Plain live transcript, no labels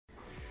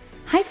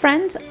Hi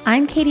friends,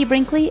 I'm Katie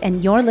Brinkley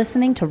and you're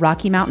listening to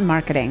Rocky Mountain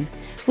Marketing.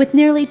 With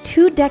nearly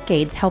 2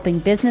 decades helping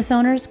business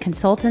owners,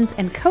 consultants,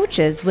 and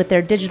coaches with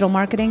their digital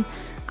marketing,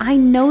 I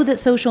know that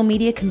social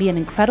media can be an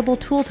incredible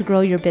tool to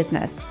grow your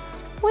business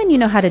when you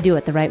know how to do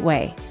it the right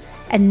way.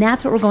 And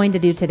that's what we're going to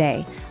do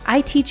today.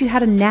 I teach you how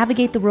to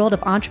navigate the world of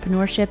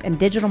entrepreneurship and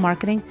digital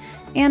marketing,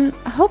 and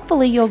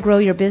hopefully you'll grow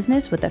your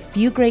business with a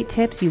few great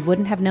tips you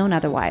wouldn't have known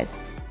otherwise,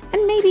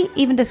 and maybe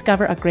even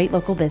discover a great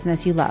local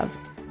business you love.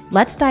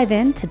 Let's dive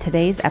into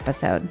today's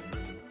episode.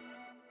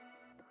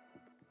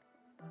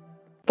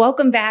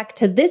 Welcome back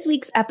to this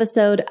week's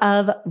episode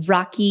of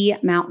Rocky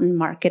Mountain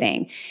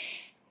Marketing.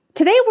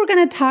 Today we're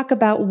going to talk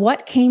about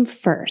what came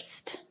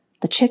first,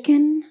 the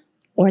chicken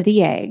or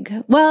the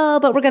egg. Well,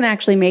 but we're going to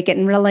actually make it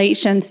in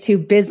relations to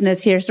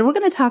business here. So we're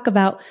going to talk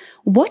about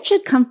what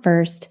should come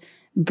first,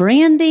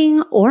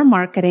 branding or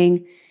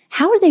marketing.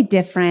 How are they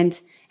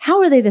different?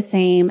 How are they the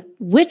same?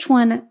 Which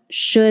one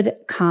should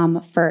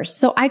come first?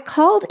 So I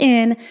called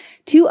in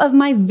 2 of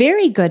my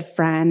very good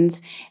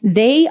friends.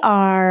 They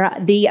are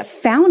the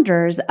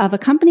founders of a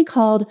company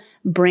called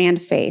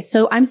BrandFace.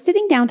 So I'm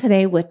sitting down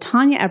today with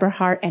Tonya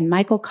Eberhart and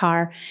Michael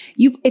Carr.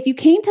 If you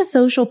came to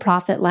Social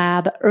Profit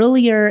Lab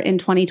earlier in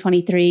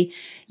 2023,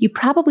 you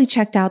probably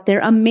checked out their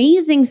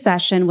amazing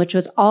session, which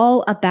was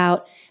all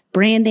about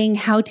branding,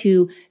 how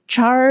to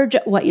charge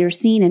what you're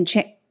seeing and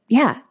charge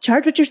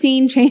what you're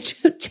seeing, change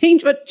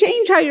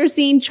how you're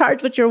seen,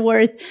 charge what you're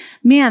worth.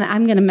 Man,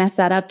 I'm going to mess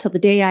that up till the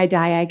day I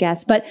die, I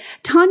guess. But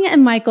Tonya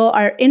and Michael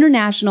are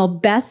international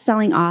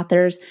best-selling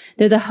authors.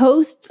 They're the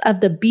hosts of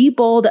the Be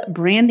Bold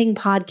Branding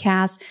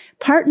podcast,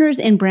 partners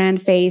in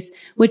BrandFace,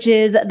 which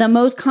is the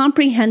most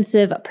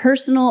comprehensive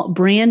personal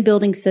brand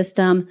building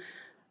system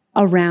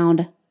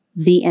around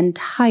the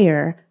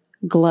entire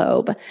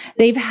globe.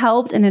 They've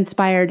helped and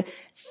inspired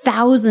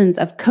thousands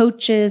of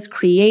coaches,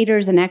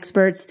 creators, and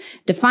experts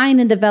define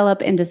and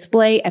develop and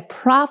display a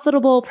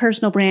profitable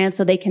personal brand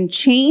so they can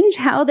change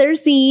how they're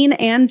seen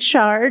and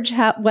charge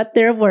what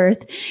they're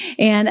worth.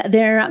 And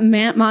their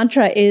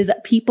mantra is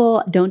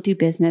people don't do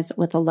business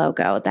with a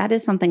logo. That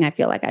is something I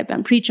feel like I've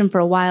been preaching for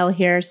a while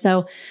here.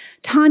 So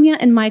Tonya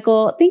and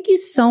Michael, thank you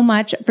so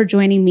much for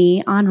joining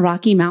me on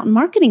Rocky Mountain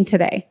Marketing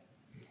today.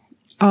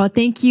 Oh,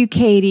 thank you,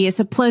 Katie. It's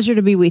a pleasure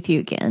to be with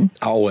you again.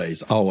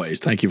 Always, always.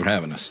 Thank you for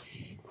having us.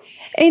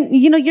 And,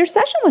 your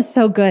session was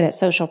so good at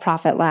Social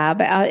Profit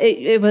Lab.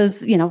 It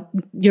was,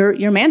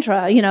 your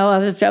mantra,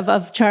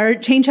 of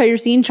change how you're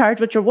seen, charge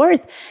what you're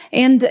worth.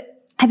 And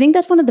I think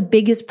that's one of the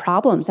biggest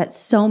problems that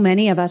so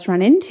many of us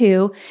run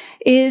into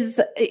is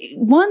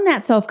one,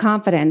 that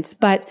self-confidence,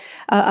 but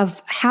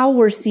of how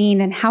we're seen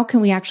and how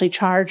can we actually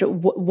charge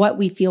what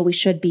we feel we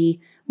should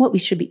be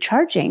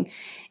charging.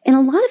 And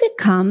a lot of it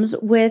comes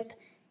with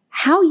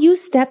how you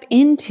step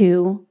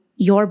into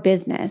your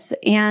business.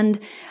 And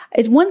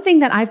it's one thing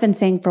that I've been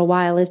saying for a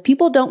while is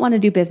people don't want to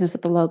do business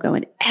with the logo,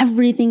 and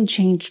everything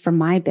changed for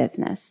my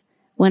business.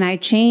 When I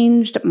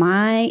changed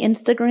my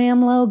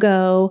Instagram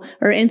logo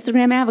or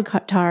Instagram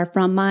avatar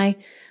from my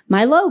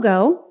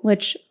logo,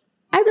 which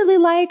I really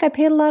like, I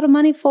paid a lot of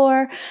money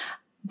for,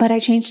 but I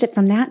changed it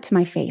from that to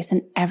my face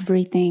and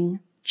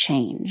everything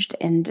changed.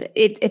 And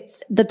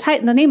it's the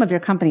name of your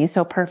company is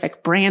so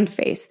perfect,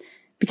 BrandFace,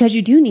 because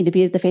you do need to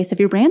be the face of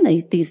your brand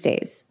these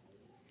days.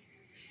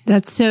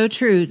 That's so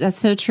true. That's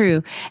so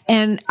true.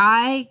 And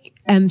I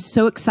am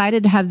so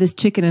excited to have this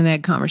chicken and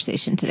egg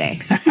conversation today.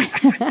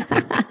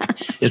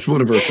 It's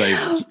one of our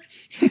favorites.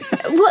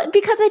 Well,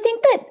 because I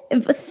think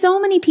that so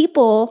many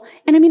people,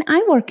 and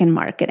I work in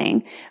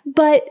marketing,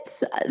 but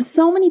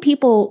so many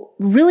people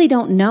really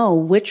don't know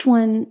which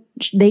one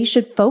they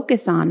should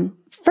focus on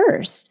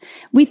first.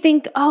 We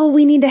think,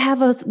 we need to have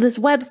this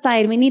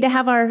website. We need to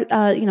have our,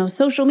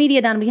 social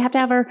media done. We have to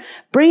have our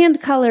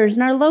brand colors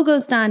and our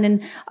logos done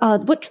and,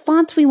 what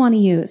fonts we want to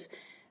use.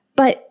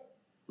 But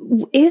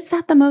is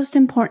that the most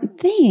important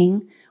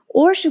thing?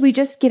 Or should we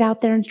just get out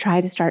there and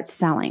try to start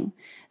selling?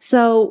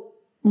 So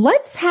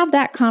let's have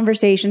that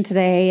conversation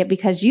today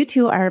because you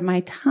two are my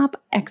top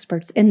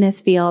experts in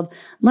this field.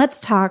 Let's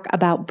talk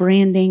about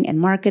branding and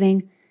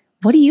marketing.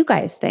 What do you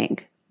guys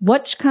think?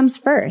 What comes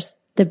first,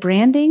 the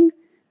branding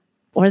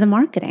or the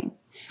marketing?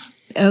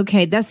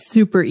 Okay, that's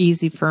super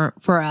easy for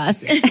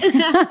us.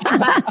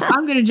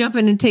 I'm going to jump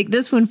in and take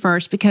this one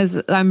first because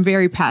I'm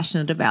very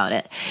passionate about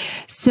it.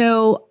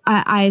 So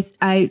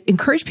I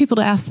encourage people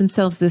to ask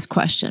themselves this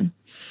question.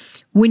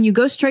 When you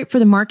go straight for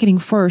the marketing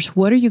first,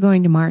 what are you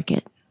going to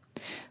market?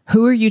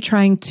 Who are you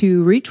trying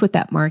to reach with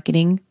that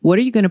marketing? What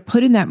are you going to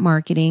put in that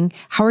marketing?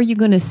 How are you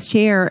going to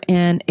share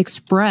and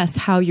express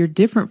how you're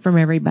different from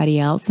everybody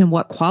else and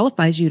what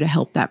qualifies you to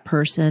help that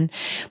person?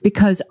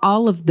 Because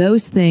all of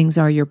those things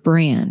are your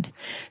brand.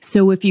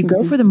 So if you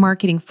go for the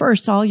marketing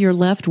first, all you're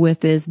left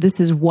with is,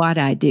 this is what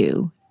I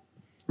do,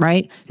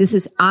 right?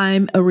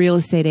 I'm a real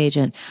estate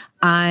agent.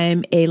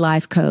 I'm a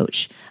life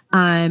coach.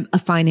 I'm a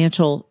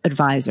financial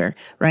advisor,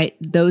 right?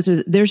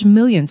 There's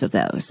millions of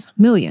those,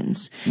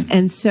 millions. Mm-hmm.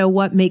 And so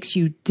what makes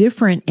you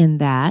different in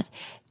that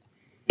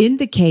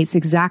indicates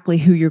exactly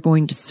who you're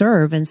going to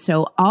serve. And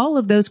so all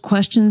of those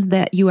questions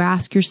that you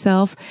ask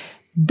yourself,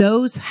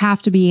 those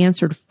have to be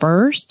answered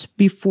first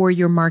before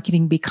your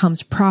marketing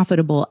becomes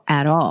profitable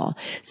at all.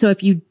 So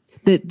if you,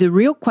 the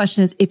real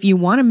question is, if you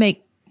want to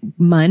make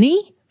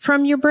money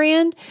from your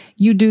brand,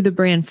 you do the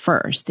brand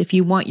first. If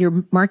you want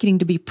your marketing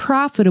to be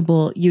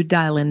profitable, you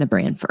dial in the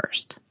brand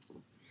first.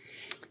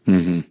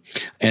 Mm-hmm.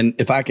 And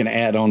if I can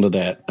add on to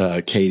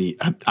that, Katie,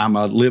 I'm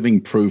a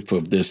living proof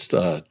of this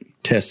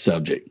test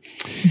subject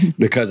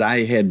because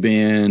I had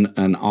been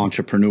an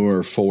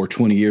entrepreneur for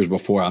 20 years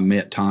before I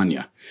met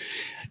Tonya,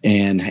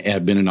 and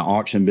had been in the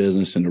auction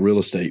business and the real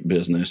estate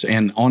business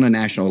and on a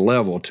national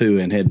level too,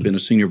 and had been a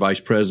senior vice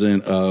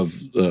president of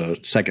the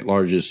second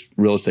largest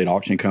real estate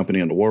auction company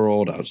in the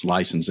world. I was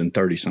licensed in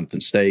 30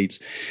 something states,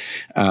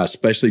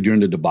 especially during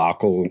the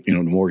debacle,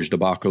 the mortgage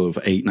debacle of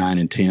 8, 9,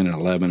 and 10 and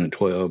 11 and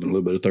 12 and a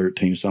little bit of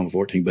 13, some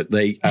 14. But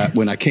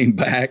when I came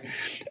back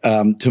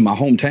to my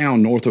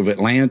hometown north of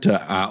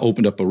Atlanta, I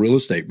opened up a real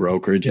estate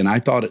brokerage, and I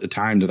thought at the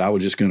time that I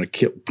was just going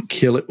to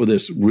kill it with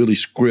this really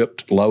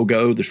script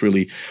logo, this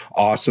really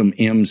awesome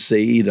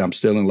MC that I'm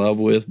still in love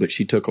with, but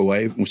she took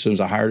away as soon as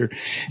I hired her.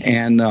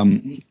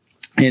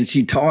 And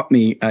she taught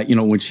me,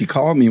 when she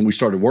called me and we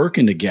started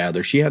working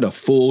together, she had a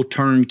full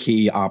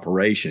turnkey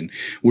operation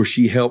where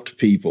she helped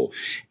people.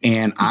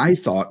 And I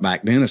thought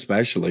back then,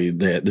 especially,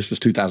 that this was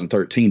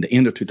 2013, the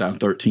end of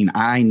 2013,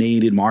 I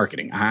needed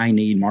marketing. I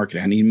need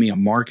me a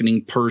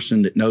marketing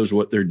person that knows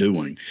what they're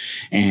doing.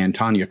 And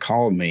Tonya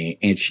called me,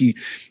 and she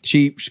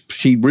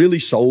really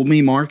sold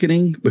me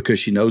marketing because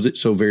she knows it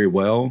so very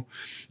well.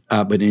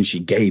 But then she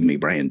gave me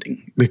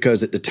branding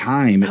because at the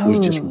time it was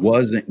just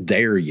wasn't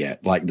there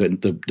yet. Like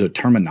the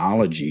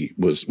terminology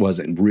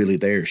wasn't really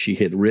there. She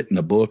had written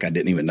a book. I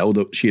didn't even know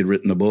that she had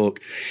written a book.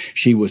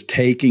 She was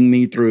taking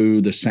me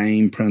through the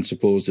same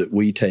principles that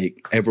we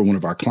take every one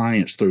of our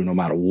clients through, no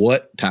matter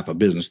what type of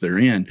business they're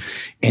in.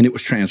 And it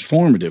was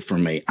transformative for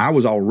me. I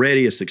was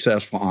already a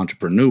successful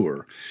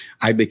entrepreneur.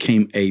 I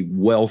became a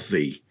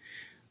wealthy,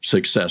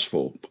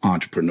 successful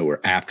entrepreneur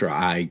after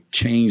I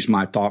changed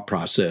my thought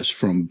process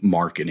from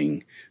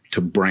marketing to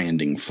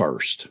branding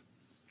first.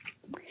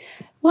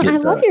 Well, I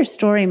love your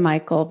story,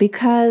 Michael,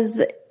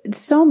 because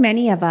so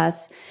many of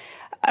us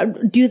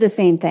do the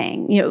same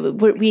thing.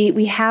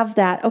 We have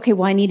that, okay,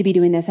 well, I need to be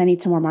doing this. I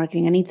need some more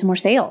marketing. I need some more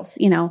sales,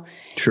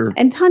 Sure.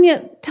 And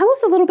Tonya, tell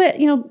us a little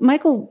bit,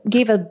 Michael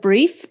gave a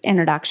brief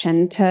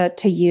introduction to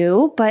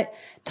you, but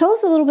tell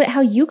us a little bit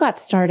how you got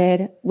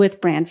started with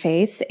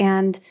BrandFace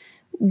and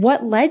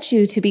what led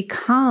you to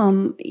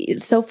become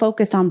so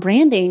focused on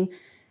branding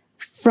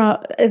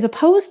as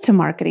opposed to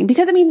marketing?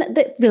 Because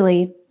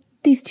really,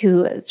 these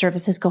two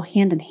services go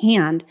hand in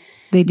hand.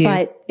 They do.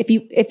 But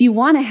if you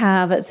want to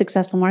have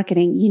successful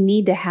marketing, you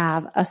need to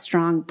have a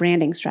strong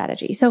branding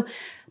strategy. So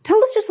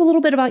tell us just a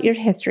little bit about your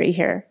history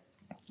here.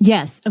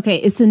 Yes. Okay.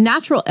 It's a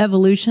natural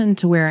evolution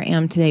to where I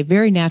am today,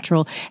 very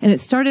natural. And it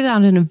started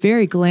out in a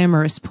very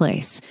glamorous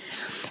place.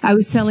 I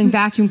was selling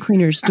vacuum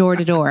cleaners door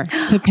to door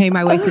to pay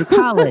my way through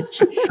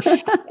college.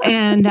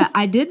 And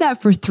I did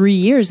that for 3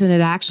 years, and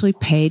it actually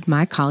paid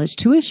my college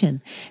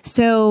tuition.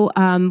 So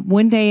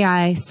one day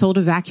I sold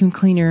a vacuum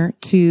cleaner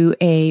to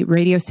a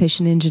radio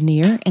station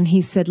engineer, and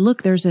he said,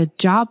 look, there's a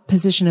job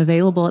position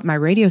available at my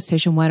radio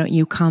station. Why don't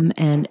you come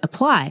and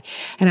apply?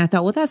 And I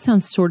thought, well, that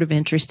sounds sort of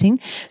interesting.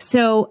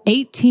 So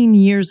 18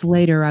 years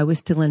later, I was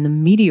still in the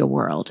media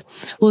world.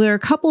 Well, there are a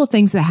couple of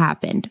things that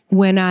happened.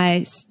 When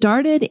I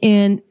started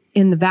in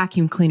the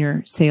vacuum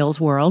cleaner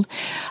sales world,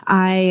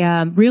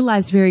 I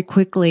realized very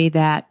quickly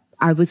that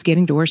I was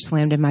getting doors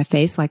slammed in my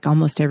face like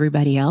almost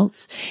everybody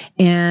else.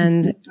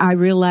 And I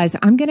realized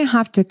I'm going to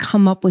have to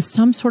come up with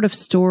some sort of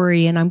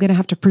story, and I'm going to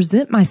have to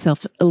present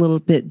myself a little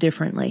bit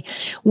differently.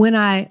 When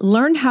I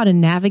learned how to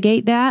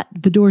navigate that,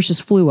 the doors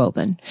just flew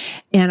open.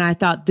 And I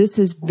thought, this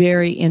is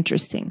very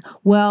interesting.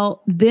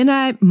 Well, then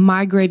I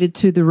migrated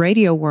to the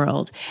radio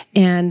world,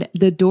 and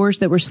the doors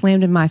that were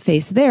slammed in my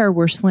face there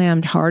were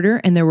slammed harder,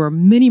 and there were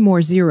many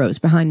more zeros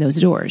behind those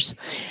doors.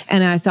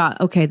 And I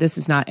thought, okay, this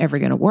is not ever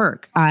going to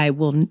work. I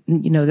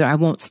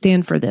won't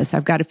stand for this.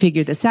 I've got to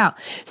figure this out.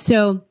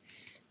 So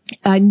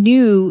I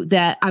knew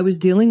that I was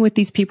dealing with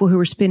these people who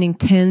were spending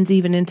tens,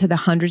 even into the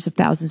hundreds of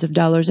thousands of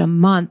dollars a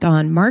month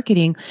on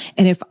marketing.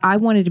 And if I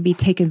wanted to be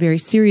taken very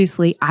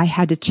seriously, I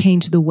had to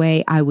change the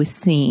way I was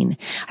seen.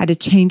 I had to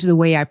change the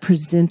way I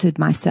presented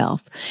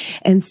myself.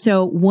 And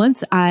so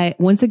once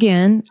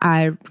again,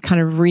 I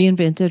kind of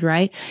reinvented,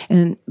 right?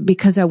 And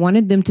because I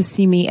wanted them to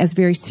see me as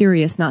very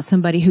serious, not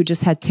somebody who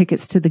just had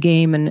tickets to the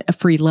game and a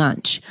free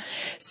lunch.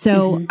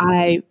 So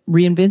I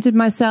reinvented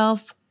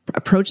myself,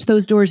 approached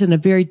those doors in a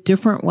very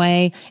different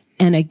way.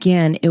 And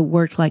again, it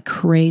worked like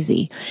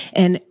crazy.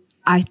 And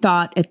I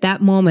thought at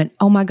that moment,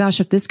 oh my gosh,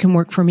 if this can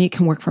work for me, it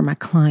can work for my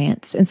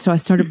clients. And so I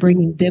started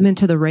bringing them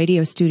into the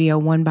radio studio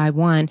one by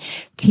one,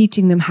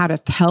 teaching them how to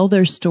tell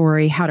their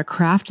story, how to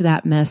craft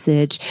that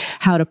message,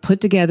 how to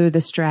put together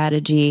the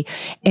strategy.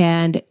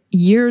 And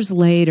years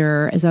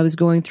later, as I was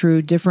going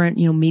through different,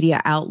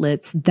 media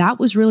outlets, that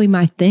was really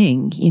my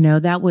thing.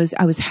 I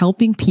was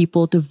helping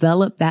people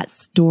develop that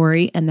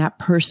story and that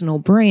personal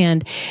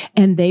brand,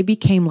 and they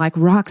became like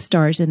rock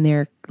stars in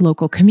their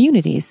local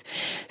communities.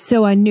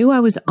 So I knew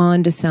I was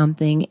on to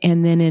something.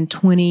 And then in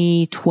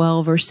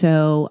 2012 or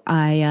so,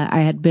 I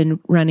had been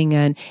running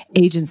an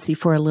agency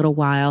for a little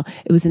while.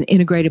 It was an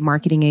integrated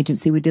marketing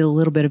agency. We did a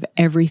little bit of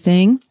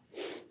everything,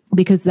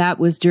 because that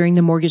was during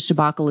the mortgage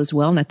debacle as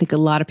well. And I think a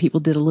lot of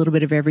people did a little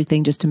bit of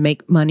everything just to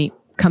make money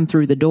come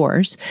through the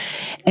doors.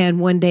 And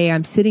one day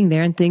I'm sitting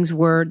there and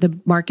the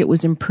market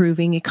was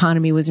improving,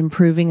 economy was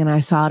improving. And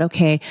I thought,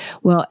 okay,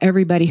 well,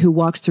 everybody who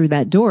walks through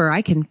that door,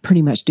 I can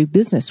pretty much do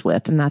business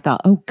with. And I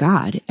thought, oh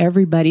God,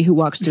 everybody who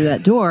walks through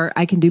that door,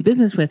 I can do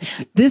business with.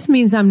 This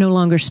means I'm no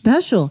longer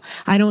special.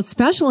 I don't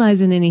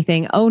specialize in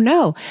anything. Oh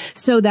no.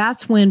 So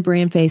that's when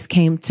Brand Face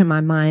came to my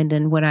mind.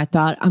 And when I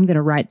thought I'm going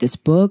to write this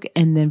book,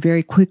 and then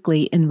very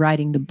quickly in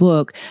writing the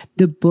book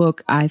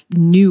I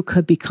knew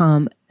could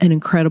become an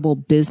incredible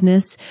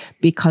business,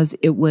 because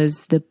it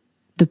was the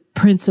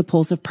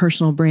principles of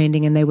personal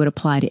branding, and they would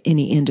apply to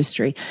any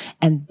industry.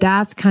 And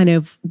that's kind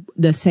of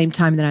the same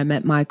time that I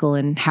met Michael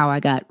and how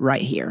I got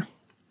right here.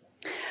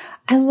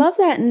 I love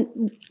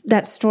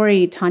that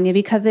story, Tonya,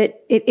 because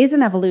it is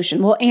an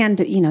evolution. Well, and,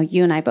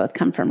 you and I both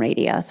come from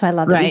radio, so I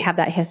love that we have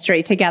that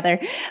history together.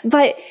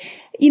 But,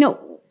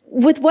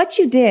 with what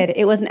you did,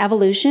 it was an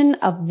evolution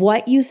of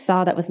what you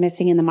saw that was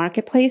missing in the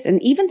marketplace,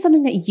 and even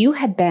something that you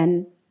had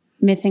been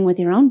missing with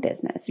your own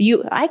business.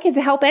 I could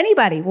help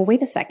anybody. Well,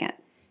 wait a second.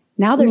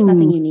 Now there's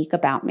nothing unique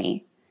about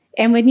me.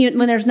 And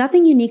when there's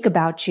nothing unique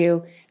about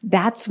you,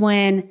 that's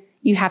when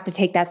you have to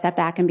take that step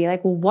back and be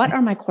like, well, what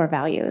are my core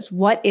values?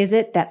 What is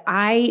it that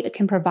I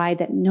can provide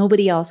that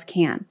nobody else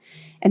can?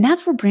 And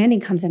that's where branding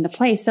comes into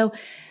play. So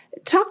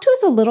talk to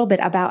us a little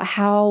bit about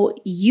how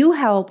you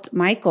helped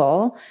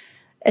Michael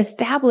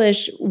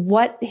establish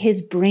what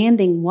his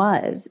branding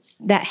was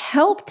that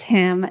helped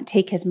him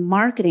take his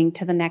marketing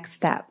to the next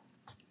step.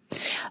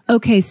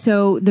 Okay,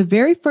 so the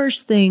very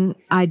first thing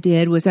I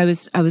did was I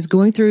was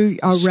going through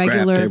our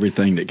regular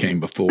everything that came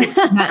before.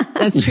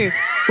 That's true.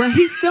 Well,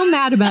 he's still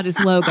mad about his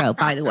logo,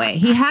 by the way.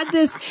 He had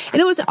this,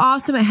 and it was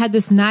awesome. It had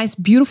this nice,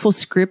 beautiful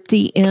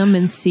scripty M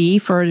and C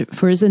for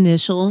his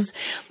initials,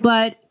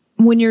 but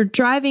when you're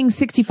driving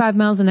 65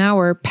 miles an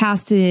hour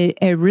past a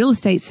real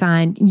estate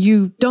sign,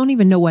 you don't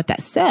even know what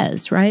that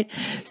says, right?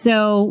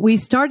 So we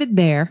started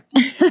there.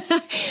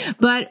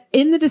 But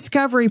in the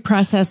discovery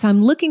process,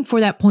 I'm looking for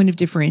that point of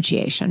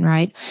differentiation,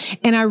 right?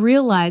 And I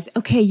realized,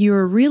 okay,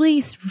 you're a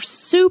really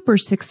super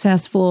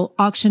successful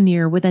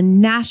auctioneer with a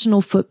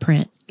national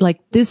footprint. Like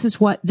this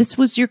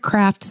was your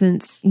craft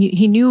since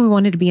he knew he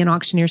wanted to be an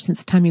auctioneer since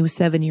the time he was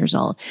 7 years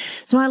old.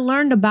 So I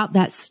learned about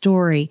that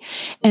story.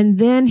 And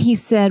then he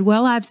said,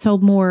 well, I've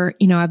sold more,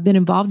 I've been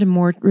involved in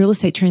more real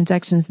estate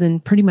transactions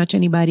than pretty much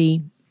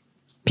anybody,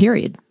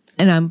 period.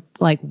 And I'm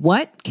like,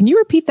 what? Can you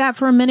repeat that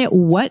for a minute?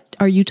 What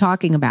are you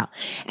talking about?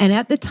 And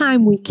at the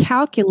time we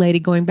calculated,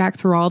 going back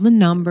through all the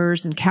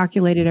numbers and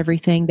calculated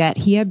everything, that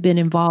he had been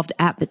involved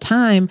at the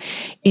time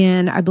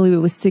in, I believe it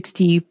was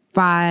 58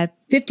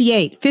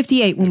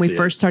 when we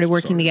first started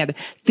working together,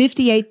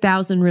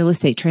 58,000 real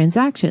estate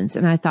transactions.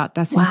 And I thought,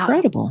 that's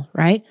incredible,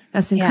 right?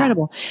 That's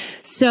incredible. Yeah.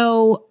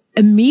 So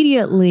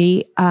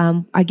immediately,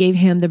 I gave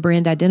him the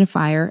brand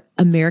identifier,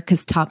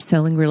 America's top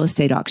selling real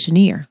estate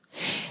auctioneer.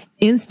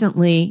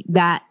 Instantly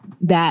that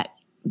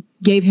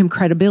gave him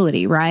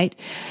credibility, right?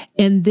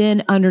 And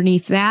then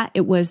underneath that,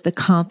 it was the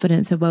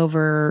confidence of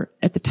over,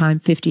 at the time,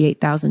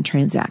 58,000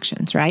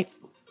 transactions, right?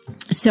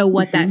 So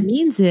what that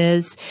means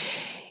is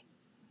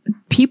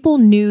people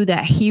knew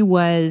that he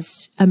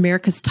was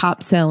America's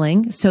top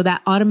selling. So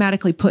that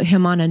automatically put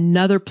him on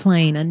another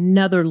plane,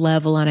 another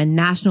level, on a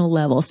national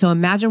level. So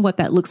imagine what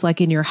that looks like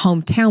in your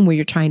hometown where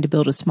you're trying to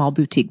build a small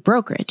boutique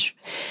brokerage.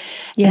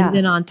 Yeah. And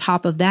then on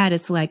top of that,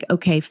 it's like,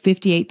 okay,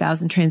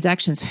 58,000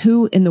 transactions.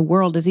 Who in the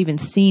world has even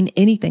seen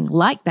anything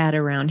like that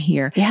around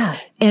here? Yeah.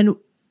 And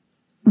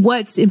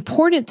what's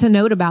important to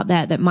note about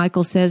that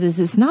Michael says is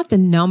it's not the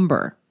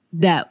number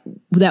that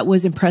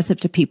was impressive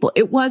to people.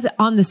 It was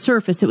on the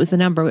surface, it was the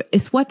number.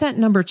 It's what that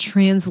number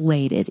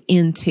translated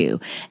into.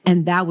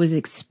 And that was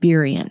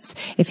experience.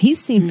 If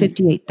he's seen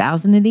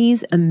 58,000 of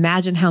these,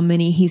 imagine how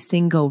many he's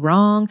seen go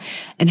wrong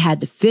and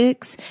had to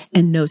fix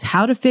and knows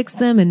how to fix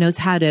them and knows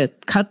how to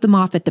cut them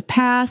off at the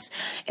pass.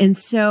 And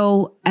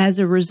so as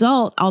a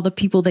result, all the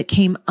people that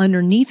came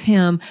underneath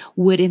him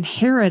would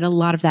inherit a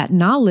lot of that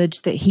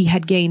knowledge that he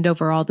had gained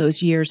over all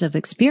those years of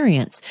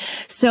experience.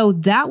 So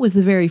that was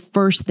the very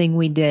first thing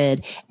we did.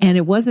 And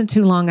it wasn't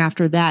too long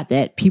after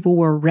that people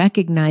were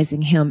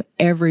recognizing him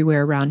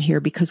everywhere around here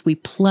because we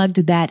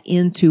plugged that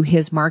into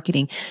his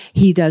marketing.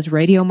 He does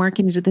radio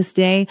marketing to this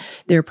day.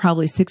 There are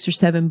probably 6 or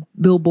 7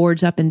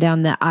 billboards up and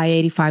down the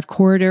I-85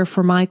 corridor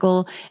for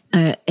Michael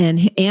and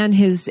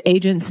his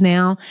agents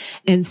now.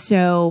 And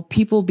so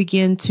people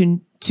begin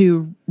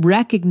to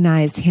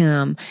recognize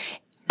him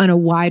on a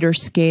wider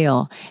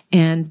scale.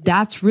 And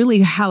that's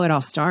really how it all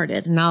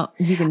started. And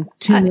you can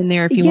tune in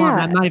there if you want.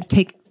 I might have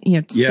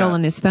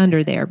stolen his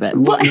thunder there, but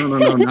well,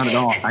 no, not at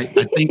all. I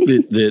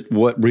think that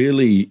what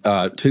really,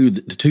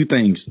 the two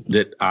things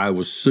that I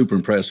was super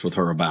impressed with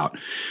her about.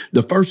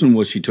 The first one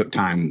was she took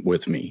time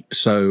with me.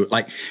 So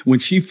like when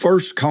she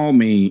first called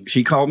me,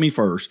 she called me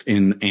first.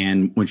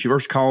 And when she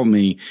first called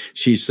me,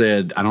 she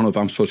said, I don't know if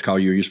I'm supposed to call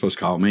you or you're supposed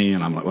to call me.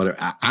 And I'm like, whatever.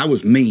 I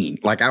was mean.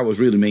 Like I was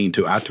really mean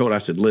too. I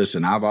said,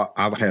 listen,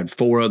 I've had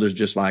 4 others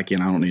just like you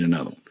and I don't need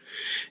another one.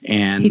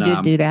 And he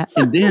did do that.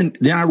 And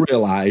then I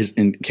realized,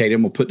 and Katie,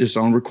 I'm going to put this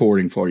on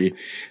recording for you.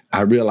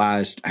 I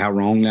realized how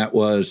wrong that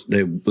was.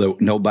 That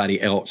nobody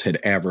else had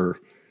ever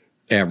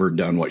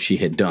done what she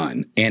had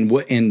done.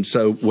 And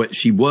so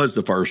she was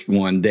the first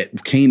one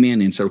that came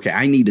in and said, okay,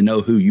 I need to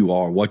know who you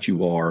are, what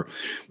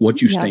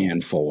you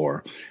stand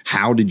for.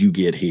 How did you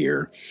get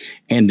here?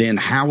 And then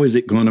how is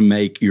it going to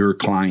make your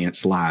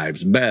clients'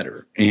 lives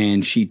better?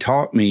 And she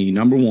taught me,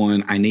 number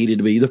one, I needed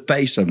to be the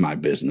face of my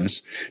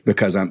business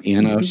because I'm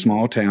in a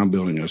small town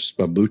building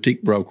a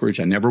boutique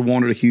brokerage. I never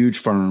wanted a huge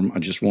firm. I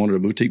just wanted a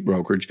boutique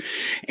brokerage.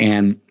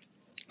 And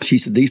she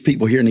said, these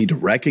people here need to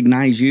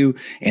recognize you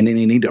and then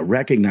they need to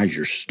recognize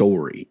your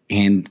story.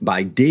 And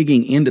by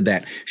digging into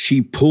that,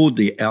 she pulled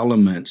the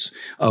elements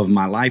of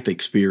my life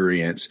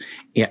experience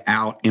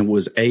out and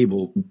was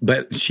able,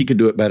 but she could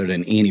do it better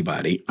than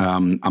anybody.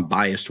 I'm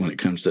biased when it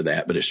comes to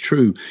that, but it's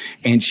true.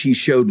 And she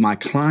showed my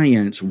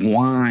clients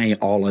why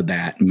all of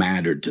that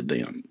mattered to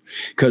them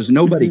because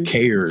nobody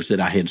cares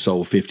that I had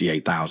sold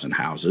 58,000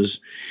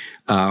 houses.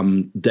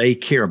 They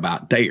care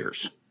about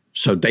theirs.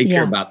 So they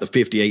care about the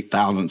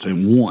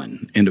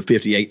 58,001 and the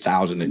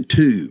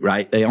 58,002,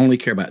 right? They only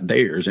care about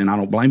theirs, and I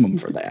don't blame them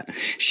for that.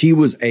 She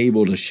was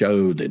able to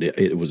show that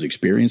it was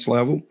experience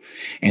level,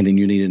 and then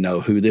you need to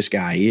know who this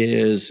guy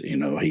is.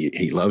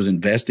 He loves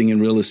investing in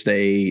real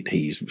estate.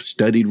 He's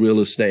studied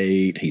real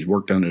estate. He's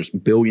worked under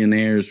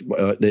billionaires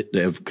that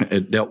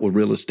have dealt with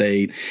real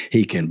estate.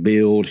 He can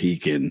build. He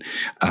can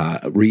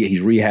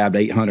he's rehabbed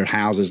 800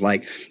 houses.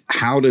 Like,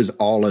 how does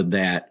all of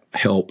that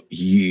help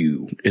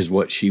you is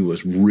what she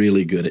was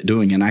really good at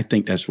doing. And I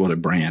think that's what a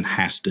brand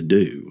has to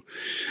do,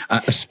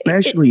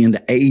 especially in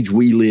the age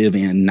we live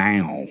in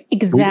now.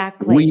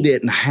 Exactly. We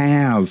didn't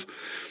have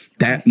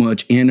that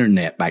much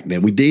internet back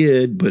then. We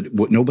did, but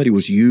nobody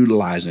was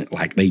utilizing it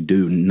like they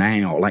do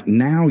now. Like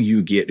now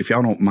you get, if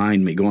y'all don't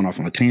mind me going off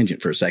on a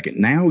tangent for a second,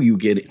 now you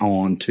get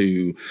on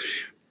to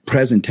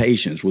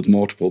presentations with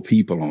multiple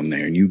people on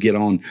there and you get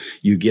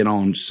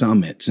on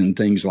summits and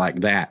things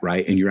like that,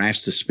 right? And you're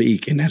asked to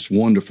speak, and that's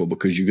wonderful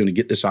because you're going to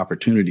get this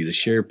opportunity to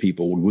share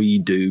people. We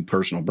do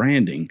personal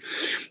branding,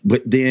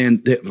 but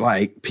then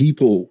like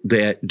people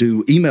that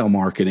do email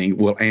marketing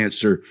will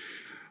answer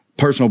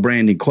personal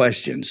branding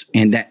questions,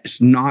 and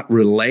that's not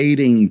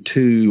relating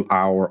to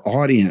our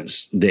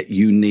audience that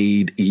you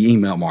need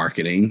email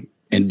marketing.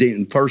 And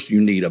then first you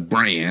need a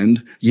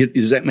brand.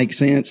 Does that make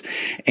sense?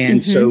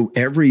 And so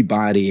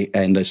everybody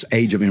in this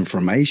age of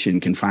information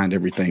can find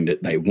everything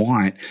that they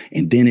want.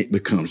 And then it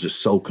becomes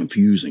just so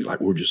confusing. Like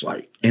we're just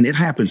like, and it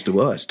happens to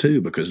us too,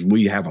 because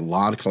we have a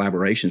lot of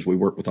collaborations. We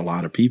work with a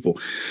lot of people.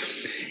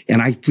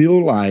 And I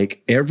feel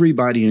like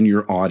everybody in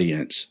your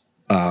audience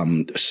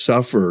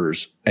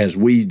suffers as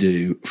we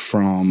do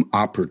from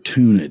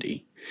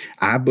opportunity.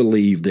 I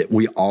believe that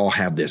we all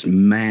have this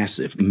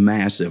massive,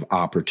 massive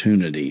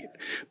opportunity.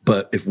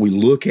 But if we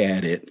look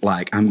at it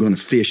like I'm going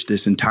to fish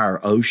this entire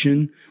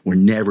ocean, we're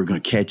never going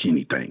to catch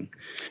anything.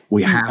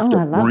 We have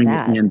to bring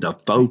it into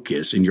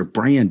focus, and your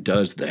brand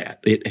does that.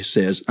 It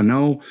says,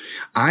 no,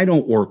 I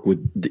don't work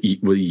with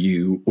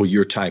you or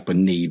your type of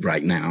need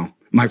right now.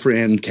 My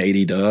friend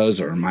Katie does,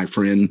 or my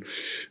friend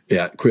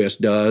Chris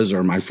does,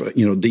 or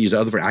these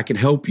other friends. I can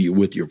help you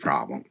with your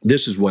problem.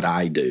 This is what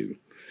I do.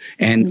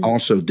 And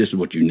also, this is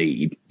what you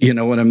need. You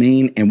know what I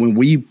mean? And when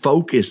we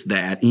focus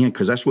that in,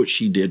 because that's what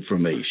she did for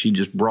me, she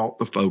just brought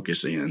the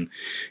focus in,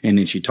 and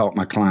then she taught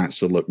my clients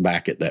to look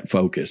back at that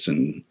focus,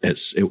 and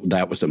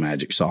that was the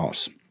magic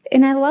sauce.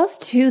 And I love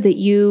too that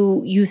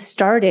you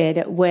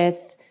started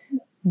with,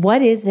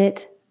 what is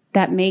it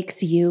that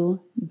makes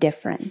you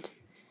different?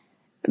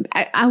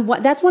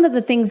 That's one of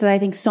the things that I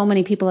think so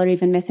many people are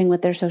even missing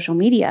with their social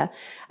media.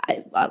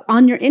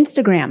 On your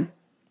Instagram,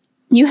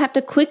 you have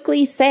to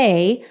quickly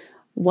say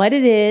what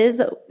it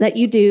is that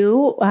you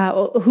do,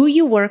 who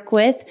you work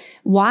with,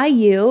 why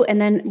you, and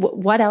then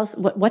what else,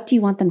 what do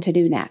you want them to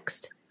do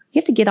next? You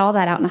have to get all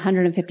that out in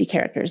 150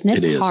 characters, and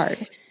it's hard.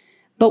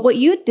 But what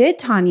you did,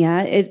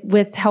 Tonya, is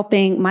with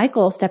helping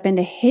Michael step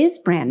into his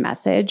brand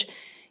message,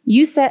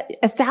 you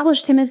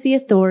established him as the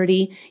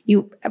authority.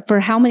 For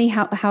how many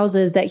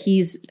houses that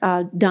he's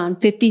done,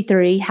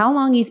 53, how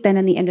long he's been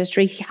in the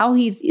industry, how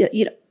he's,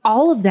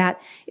 all of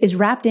that is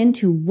wrapped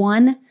into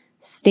one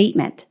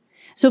statement.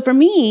 So for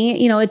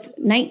me, it's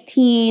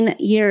 19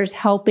 years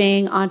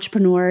helping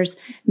entrepreneurs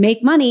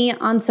make money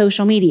on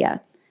social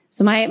media.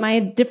 So my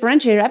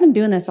differentiator, I've been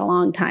doing this a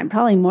long time,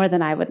 probably more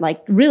than I would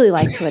really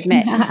like to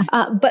admit.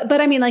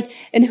 But I mean,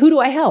 and who do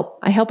I help?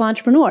 I help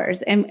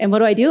entrepreneurs. And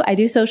what do? I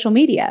do social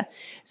media.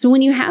 So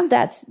when you have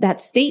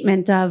that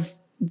statement of,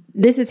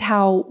 this is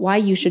why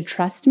you should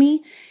trust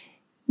me,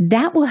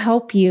 that will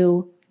help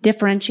you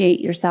differentiate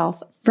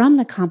yourself from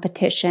the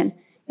competition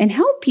and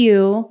help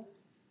you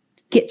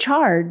get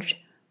charged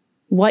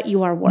what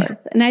you are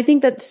worth. And I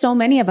think that so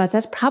many of us,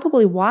 that's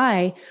probably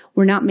why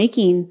we're not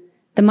making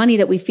the money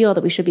that we feel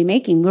that we should be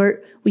making.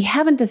 We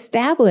haven't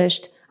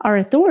established our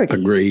authority.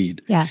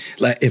 Agreed. Yeah.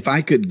 If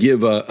I could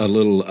give a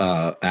little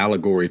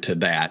allegory to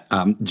that,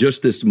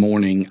 just this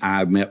morning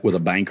I met with a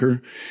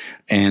banker,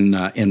 and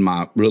in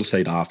my real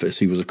estate office,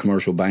 he was a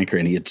commercial banker,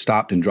 and he had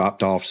stopped and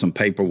dropped off some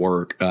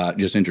paperwork,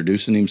 just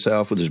introducing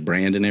himself with his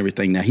brand and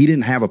everything. Now, he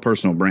didn't have a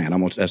personal brand.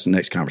 That's the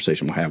next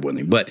conversation we'll have with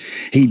him. But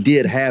he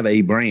did have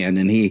a brand,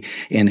 and he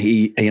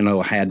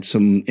had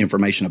some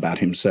information about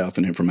himself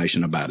and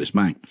information about his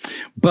bank.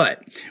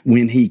 But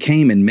when he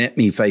came and met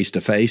me face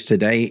to face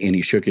today, and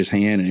he shook his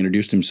hand and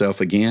introduced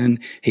himself again,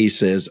 he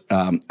says,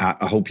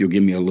 I hope you'll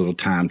give me a little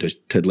time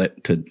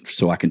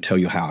so I can tell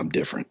you how I'm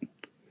different.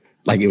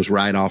 Like it was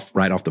right off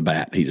the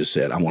bat. He just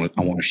said, I want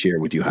to share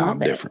with you how I'm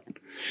different.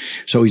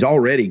 So he's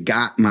already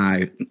got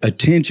my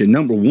attention.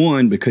 Number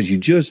one, because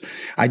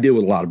I deal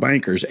with a lot of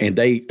bankers,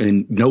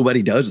 and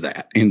nobody does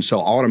that. And so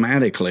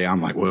automatically I'm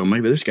like, well,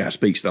 maybe this guy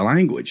speaks the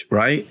language,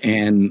 right?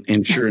 And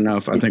sure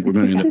enough, I think we're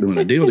going to end up doing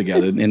a deal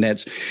together. And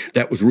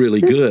that was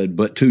really good.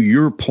 But to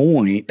your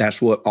point,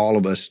 that's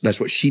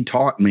what she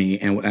taught me.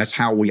 And that's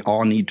how we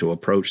all need to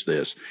approach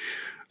this.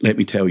 Let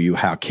me tell you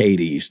how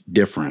Katie's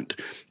different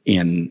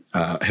in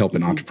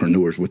helping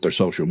entrepreneurs with their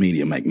social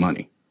media make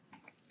money.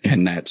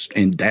 And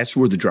that's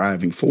where the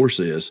driving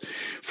force is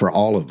for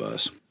all of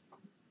us.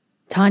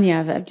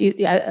 Tonya,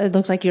 it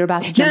looks like you're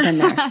about to jump in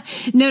there.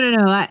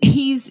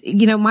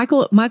 No.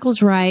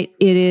 Michael's right.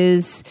 It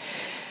is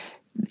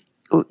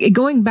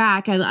going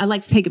back. I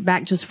like to take it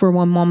back just for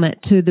one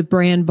moment to the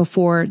brand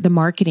before the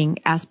marketing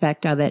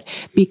aspect of it,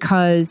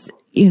 because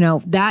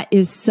that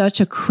is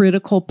such a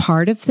critical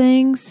part of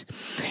things.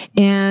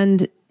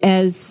 And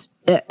as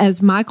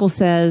Michael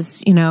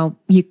says,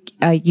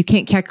 you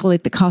can't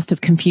calculate the cost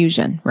of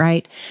confusion,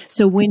 right?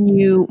 So when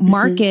you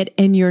market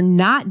and you're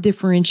not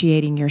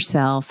differentiating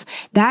yourself,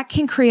 that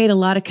can create a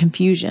lot of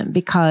confusion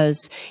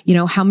because,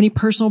 how many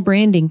personal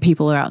branding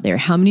people are out there?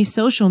 How many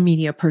social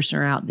media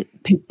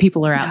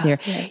people are out there?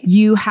 Right.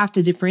 You have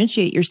to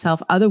differentiate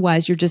yourself.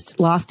 Otherwise, you're just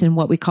lost in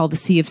what we call the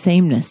sea of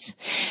sameness.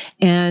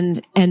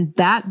 And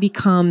that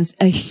becomes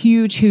a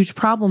huge, huge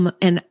problem.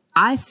 And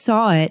I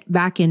saw it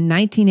back in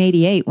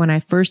 1988 when I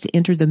first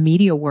entered the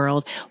media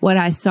world. What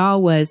I saw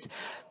was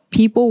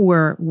people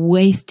were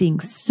wasting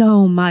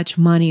so much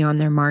money on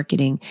their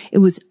marketing. It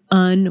was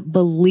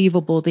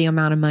unbelievable the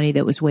amount of money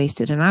that was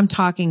wasted. And I'm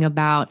talking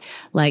about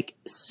like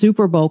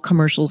Super Bowl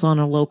commercials on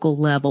a local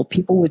level.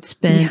 People would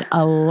spend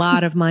a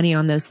lot of money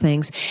on those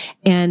things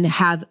and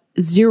have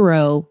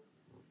zero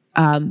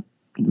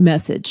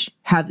message,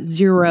 have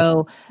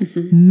zero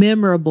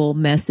memorable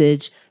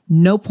message.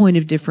 No point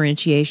of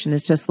differentiation.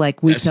 It's just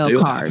like we sell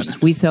cars. Happening.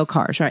 We sell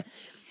cars, right?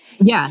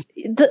 Yeah.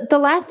 The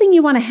last thing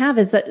you want to have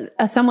is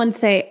someone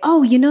say,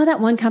 "Oh, that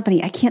one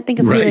company? I can't think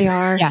of who they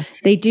are. Yeah.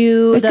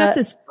 They've got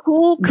this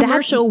cool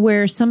commercial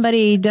where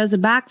somebody does a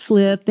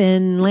backflip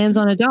and lands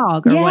on a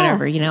dog or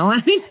whatever.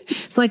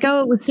 It's like,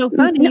 oh, it's so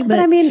funny,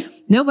 but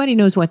nobody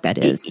knows what that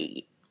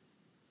is."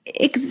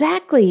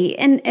 Exactly.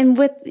 And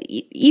with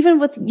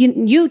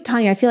you,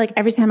 Tonya, I feel like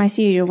every time I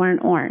see you, you're wearing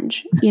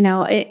orange.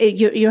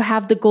 You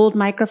have the gold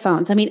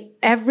microphones.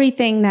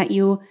 Everything that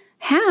you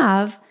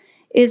have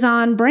is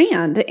on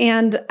brand.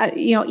 And,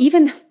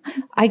 even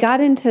I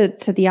got into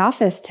the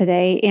office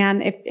today,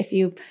 and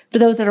for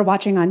those that are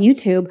watching on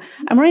YouTube,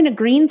 I'm wearing a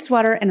green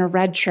sweater and a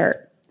red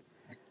shirt.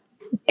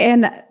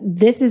 And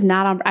this is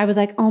not on, I was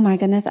like, oh my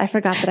goodness, I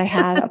forgot that I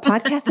had a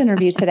podcast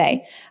interview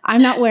today.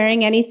 I'm not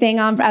wearing anything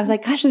on. I was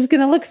like, gosh, this is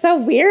going to look so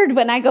weird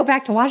when I go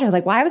back to watch. I was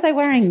like, why was I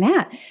wearing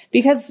that?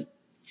 Because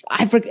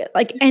I forget,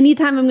 like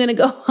anytime I'm going to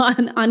go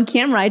on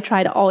camera, I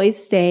try to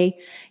always stay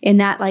in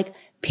that like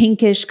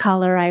pinkish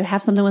color. I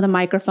have something with a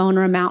microphone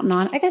or a mountain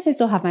on. I guess I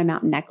still have my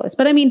mountain necklace,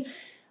 but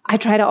I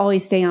try to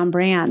always stay on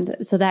brand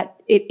so that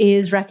it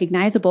is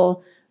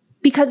recognizable,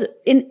 because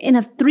in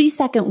a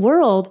 3-second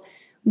world,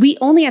 we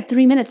only have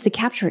 3 minutes to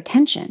capture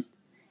attention.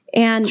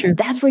 And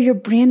that's where your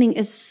branding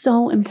is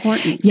so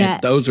important. Yeah.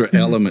 And those are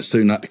elements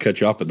too, not to cut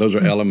you off, but those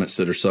are elements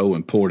that are so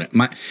important.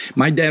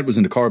 My dad was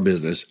in the car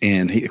business,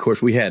 and of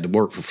course we had to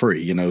work for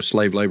free,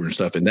 slave labor and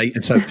stuff.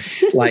 And so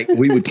like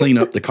we would clean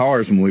up the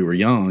cars when we were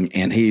young,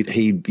 and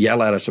he'd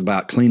yell at us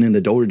about cleaning the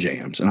door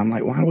jambs. And I'm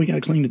like, why do we got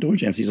to clean the door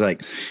jambs? He's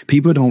like,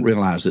 people don't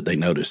realize that they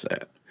notice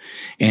that.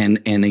 And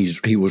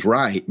he was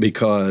right,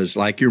 because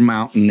like your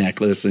mountain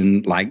necklace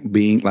and like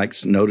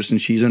noticing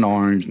she's in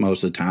orange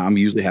most of the time,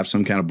 usually have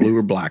some kind of blue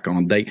or black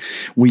on.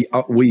 We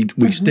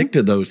stick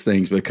to those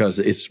things because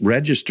it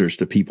registers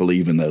to people,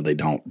 even though they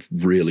don't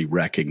really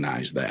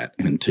recognize that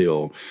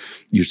until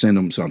you send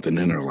them something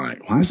and they're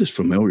like, why is this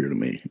familiar to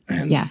me?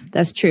 And yeah,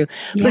 that's true.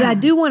 Yeah. But I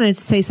do want to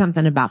say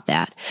something about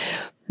that,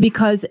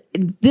 because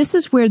this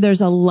is where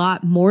there's a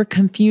lot more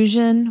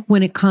confusion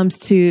when it comes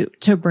to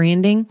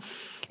branding.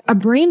 A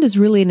brand is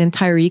really an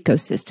entire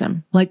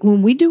ecosystem. Like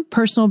when we do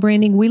personal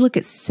branding, we look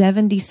at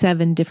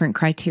 77 different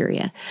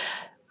criteria.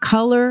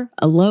 Color,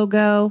 a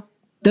logo,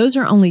 those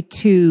are only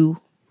two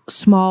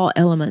small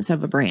elements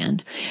of a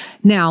brand.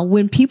 Now,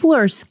 when people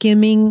are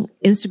skimming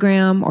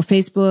Instagram or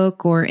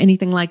Facebook or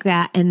anything like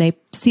that, and they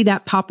see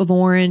that pop of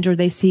orange or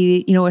they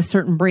see, a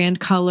certain brand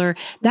color,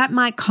 that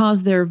might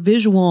cause their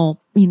visual,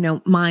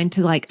 mind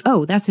to like,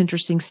 oh, that's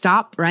interesting.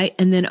 Stop. Right.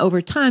 And then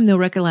over time, they'll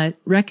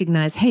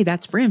recognize, hey,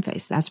 that's brand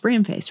face. That's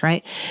brand face.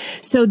 Right.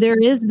 So there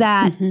is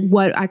that,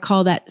 what I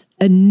call that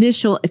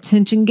initial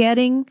attention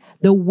getting,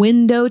 the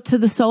window to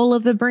the soul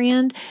of the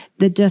brand,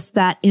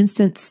 that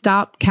instant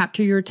stop,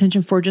 capture your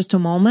attention for just a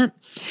moment.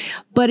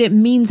 But it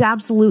means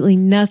absolutely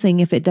nothing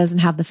if it doesn't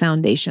have the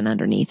foundation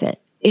underneath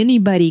it.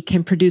 Anybody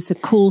can produce a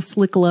cool,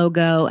 slick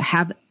logo,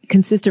 have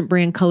consistent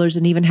brand colors,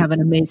 and even have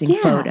an amazing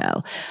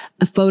photo.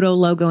 A photo,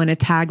 logo, and a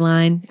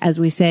tagline, as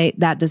we say,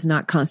 that does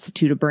not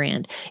constitute a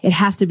brand. It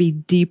has to be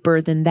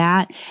deeper than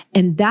that.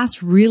 And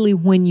that's really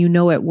when you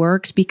know it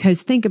works,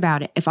 because think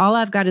about it. If all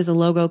I've got is a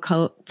logo,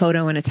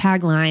 photo, and a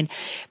tagline,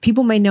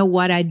 people may know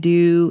what I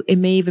do. It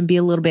may even be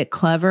a little bit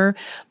clever.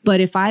 But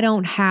if I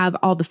don't have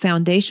all the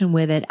foundation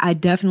with it, I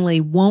definitely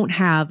won't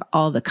have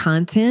all the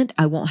content.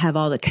 I won't have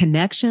all the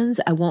connections.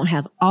 I won't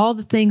have all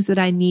the things that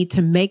I need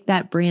to make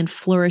that brand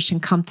flourish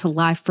and come to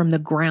life from the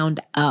ground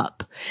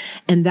up.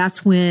 And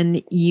that's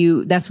when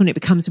it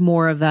becomes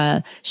more of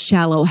a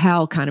shallow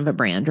hell kind of a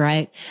brand,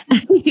 right?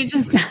 You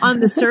just,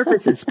 on the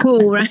surface, it's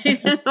cool,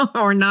 right?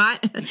 Or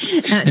not.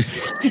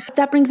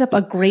 That brings up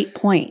a great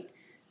point.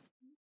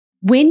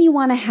 When you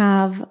want to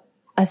have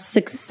a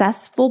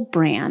successful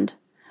brand,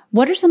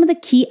 what are some of the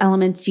key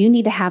elements you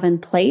need to have in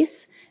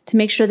place to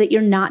make sure that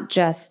you're not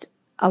just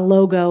a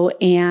logo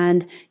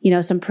and,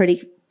 some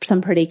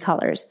pretty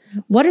colors?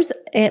 What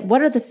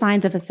are the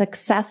signs of a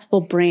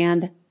successful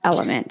brand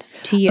element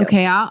to you?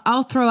 Okay,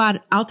 I'll throw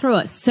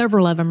out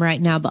several of them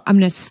right now, but I'm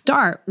going to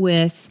start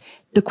with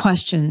the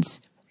questions.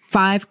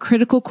 5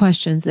 critical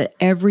questions that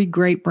every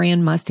great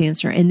brand must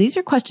answer. And these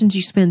are questions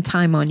you spend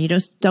time on. You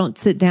just don't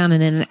sit down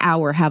and in an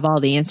hour have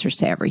all the answers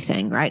to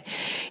everything, right?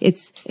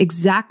 It's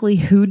exactly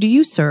who do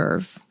you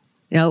serve?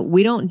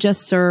 We don't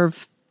just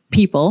serve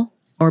people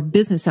or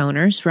business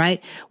owners,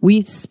 right? We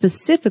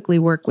specifically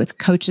work with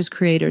coaches,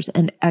 creators,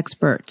 and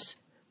experts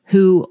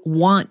who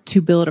want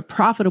to build a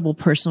profitable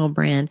personal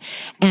brand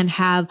and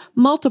have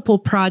multiple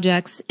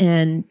projects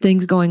and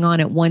things going on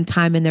at one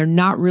time. And they're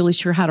not really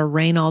sure how to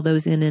rein all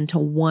those into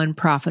one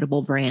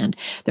profitable brand.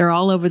 They're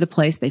all over the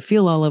place. They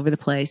feel all over the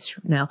place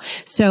now.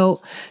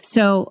 So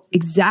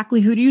exactly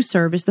who do you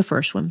serve is the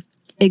first one.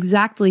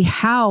 Exactly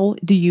how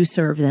do you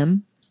serve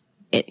them?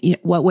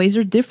 What ways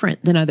are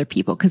different than other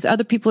people? Because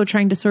other people are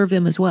trying to serve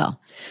them as well.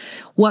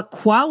 What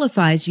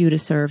qualifies you to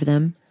serve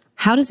them?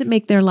 How does it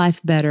make their life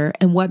better?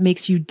 And what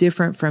makes you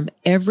different from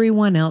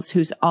everyone else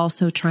who's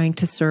also trying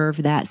to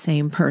serve that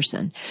same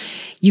person?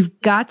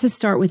 You've got to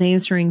start with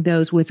answering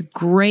those with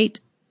great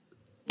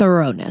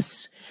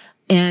thoroughness.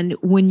 And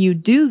when you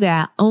do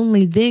that,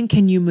 only then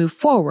can you move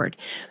forward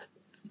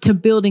to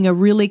building a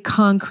really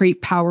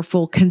concrete,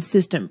 powerful,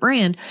 consistent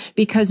brand.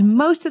 Because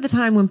most of the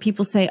time when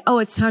people say, oh,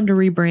 it's time to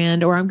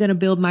rebrand, or I'm going to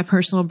build my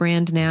personal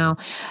brand now,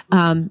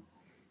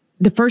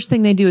 the first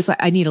thing they do is like,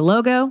 I need a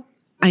logo.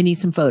 I need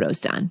some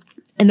photos done.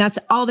 And that's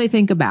all they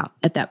think about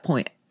at that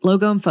point,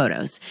 logo and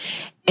photos.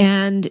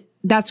 And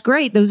that's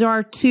great. Those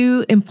are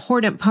 2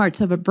 important parts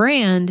of a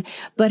brand,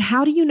 but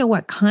how do you know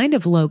what kind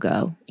of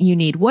logo you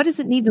need? What does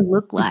it need to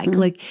look like?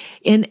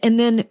 And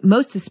then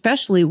most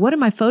especially, what do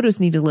my photos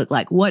need to look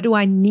like? What do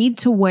I need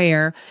to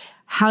wear?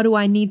 How do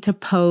I need to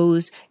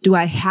pose? Do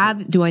I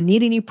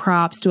need any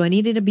props? Do I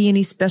need it to be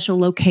any special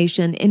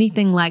location?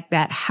 Anything like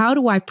that? How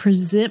do I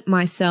present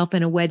myself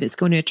in a way that's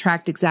going to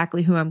attract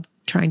exactly who I'm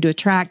trying to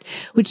attract,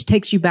 which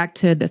takes you back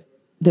to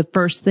the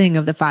first thing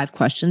of the 5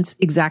 questions.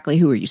 Exactly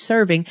who are you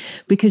serving?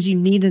 Because you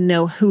need to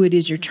know who it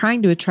is you're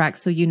trying to attract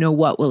so you know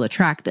what will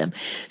attract them.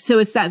 So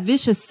it's that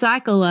vicious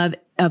cycle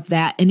of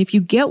that. And if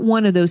you get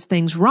one of those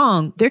things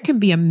wrong, there can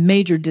be a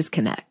major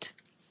disconnect.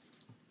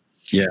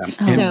 Yeah.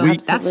 So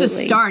that's just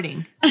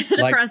starting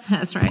the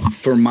process, right?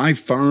 For my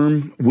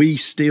firm, we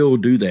still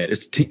do that.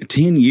 It's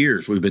 10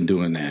 years we've been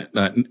doing that.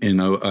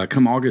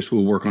 Come August,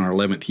 we'll work on our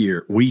 11th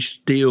year. We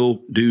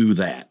still do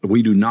that.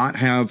 We do not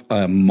have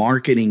a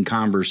marketing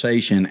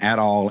conversation at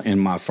all in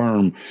my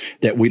firm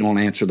that we don't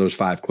answer those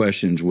 5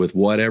 questions with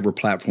whatever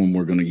platform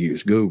we're going to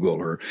use, Google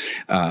or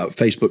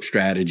Facebook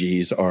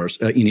strategies or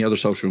any other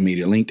social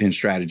media, LinkedIn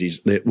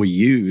strategies that we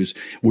use.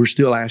 We're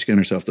still asking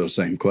ourselves those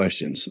same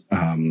questions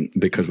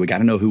because we got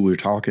to know who we're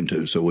talking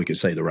to so we can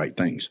say the right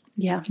things.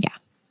 Yeah.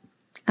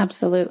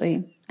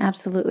 Absolutely.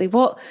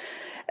 Well,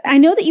 I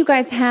know that you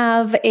guys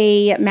have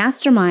a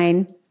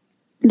mastermind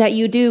that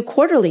you do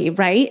quarterly,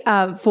 right?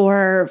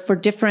 For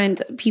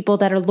different people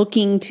that are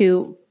looking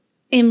to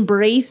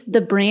embrace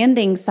the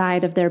branding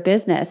side of their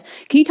business.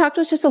 Can you talk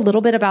to us just a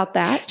little bit about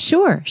that?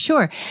 Sure.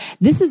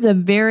 This is a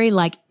very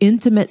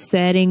intimate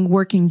setting,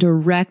 working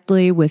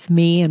directly with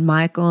me and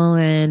Michael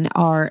and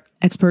our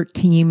expert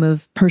team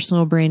of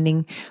personal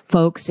branding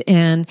folks.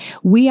 And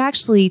we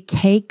actually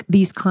take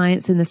these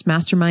clients in this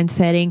mastermind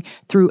setting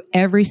through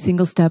every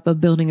single step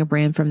of building a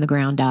brand from the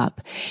ground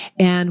up.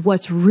 And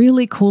what's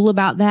really cool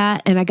about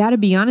that, and I got to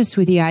be honest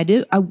with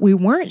you, we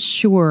weren't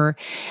sure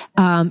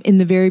in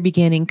the very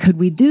beginning, could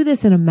we do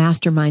this in a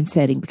mastermind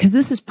setting? Because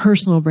this is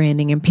personal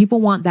branding and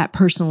people want that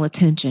personal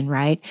attention,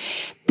 right?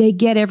 They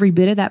get every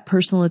bit of that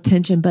personal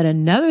attention. But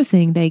another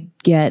thing they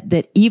get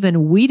that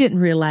even we didn't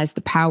realize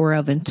the power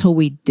of until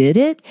we did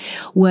it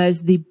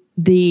was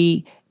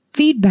the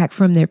feedback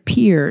from their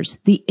peers,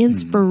 the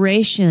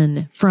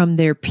inspiration from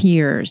their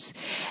peers,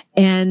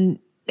 and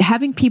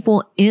having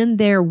people in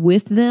there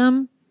with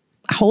them,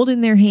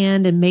 holding their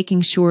hand and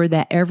making sure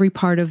that every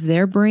part of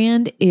their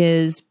brand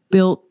is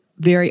built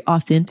very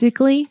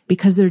authentically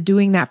because they're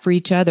doing that for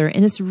each other.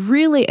 And it's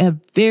really a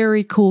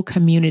very cool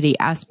community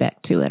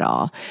aspect to it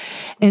all.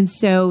 And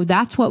so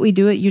that's what we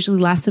do. It usually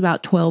lasts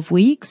about 12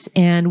 weeks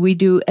and we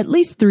do at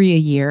least 3 a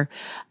year.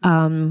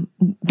 Don't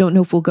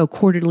know if we'll go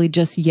quarterly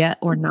just yet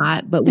or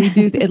not, but we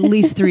do at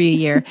least 3 a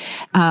year.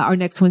 Our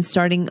next one's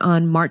starting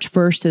on March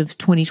 1st of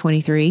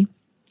 2023.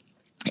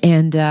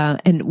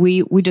 And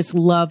we just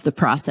love the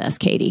process,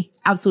 Katie.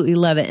 Absolutely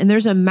love it. And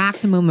there's a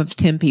maximum of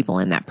 10 people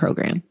in that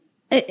program.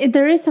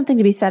 There is something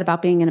to be said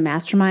about being in a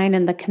mastermind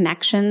and the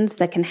connections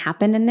that can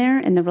happen in there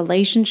and the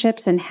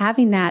relationships and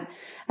having that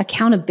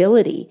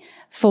accountability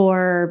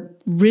for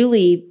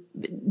really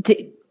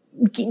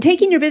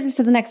taking your business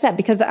to the next step.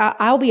 Because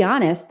I'll be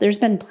honest, there's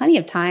been plenty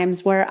of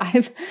times where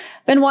I've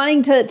been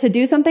wanting to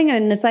do something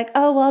and it's like,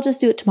 oh, well, I'll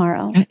just do it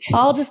tomorrow.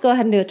 I'll just go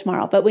ahead and do it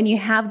tomorrow. But when you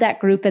have that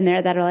group in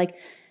there that are like,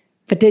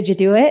 but did you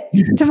do it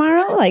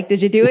tomorrow? Like,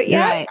 did you do it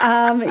yet?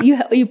 Right.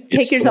 You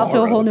take yourself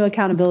to a whole new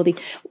accountability.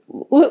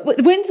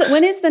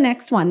 When is the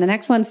next one? The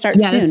next one starts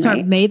soon, it'll start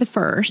right? May the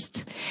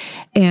 1st.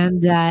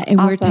 And awesome.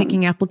 We're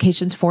taking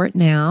applications for it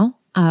now.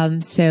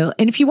 And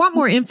if you want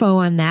more info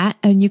on that,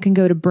 and you can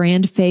go to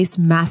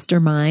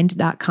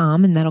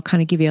brandfacemastermind.com and that'll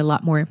kind of give you a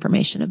lot more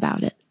information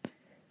about it.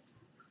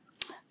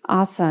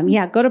 Awesome.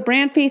 Yeah. Go to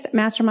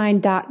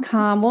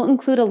brandfacemastermind.com. We'll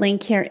include a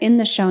link here in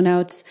the show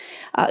notes.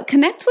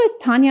 Connect with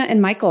Tonya and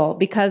Michael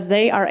because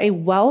they are a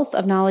wealth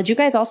of knowledge. You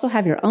guys also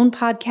have your own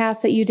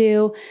podcast that you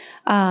do.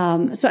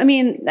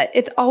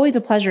 It's always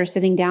a pleasure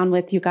sitting down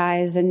with you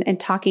guys and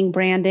talking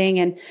branding.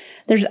 And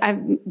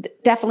I'm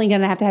definitely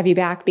going to have you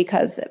back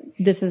because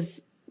this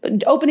is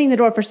opening the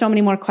door for so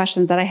many more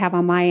questions that I have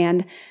on my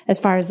end as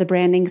far as the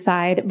branding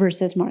side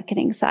versus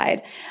marketing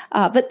side.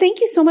 But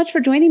thank you so much for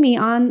joining me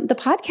on the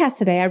podcast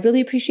today. I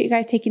really appreciate you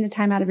guys taking the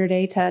time out of your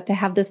day to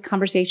have this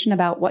conversation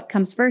about what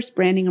comes first,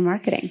 branding or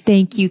marketing.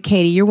 Thank you,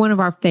 Katie. You're one of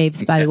our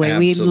faves, by the way.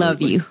 Absolutely. We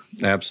love you.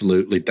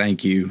 Absolutely.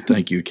 Thank you.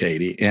 Thank you,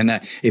 Katie. And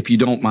if you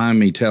don't mind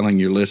me telling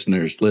your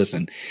listeners,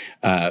 listen,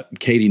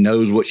 Katie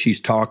knows what she's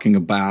talking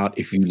about.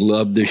 If you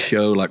love this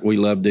show, like we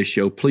love this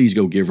show, please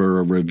go give her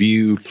a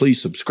review.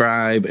 Please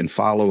subscribe and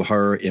follow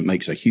her. It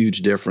makes a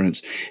huge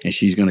difference. And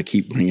she's going to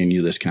keep bringing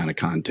you this kind of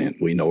content.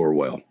 We know her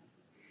well.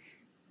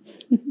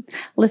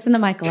 Listen to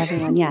Michael,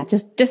 everyone. Yeah,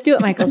 just do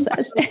what Michael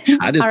says.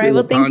 All right.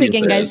 Well, thanks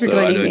again, guys, for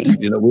joining me.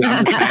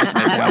 I'm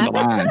passing it down the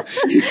line.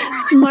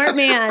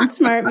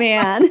 Smart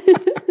man.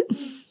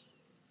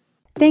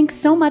 Thanks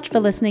so much for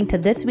listening to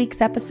this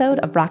week's episode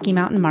of Rocky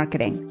Mountain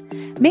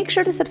Marketing. Make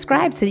sure to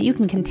subscribe so that you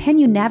can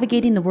continue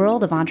navigating the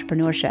world of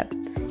entrepreneurship.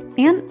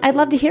 And I'd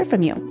love to hear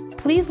from you.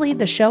 Please leave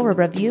the show a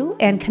review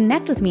and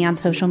connect with me on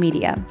social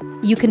media.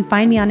 You can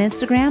find me on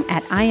Instagram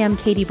at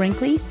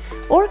 @IamKatieBrinkley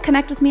or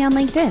connect with me on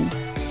LinkedIn.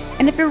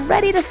 And if you're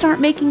ready to start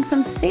making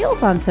some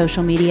sales on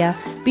social media,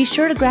 be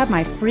sure to grab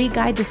my free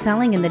guide to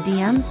selling in the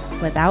DMs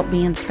without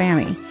being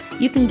spammy.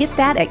 You can get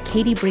that at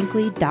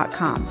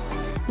katiebrinkley.com.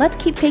 Let's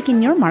keep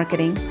taking your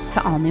marketing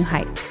to all new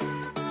heights.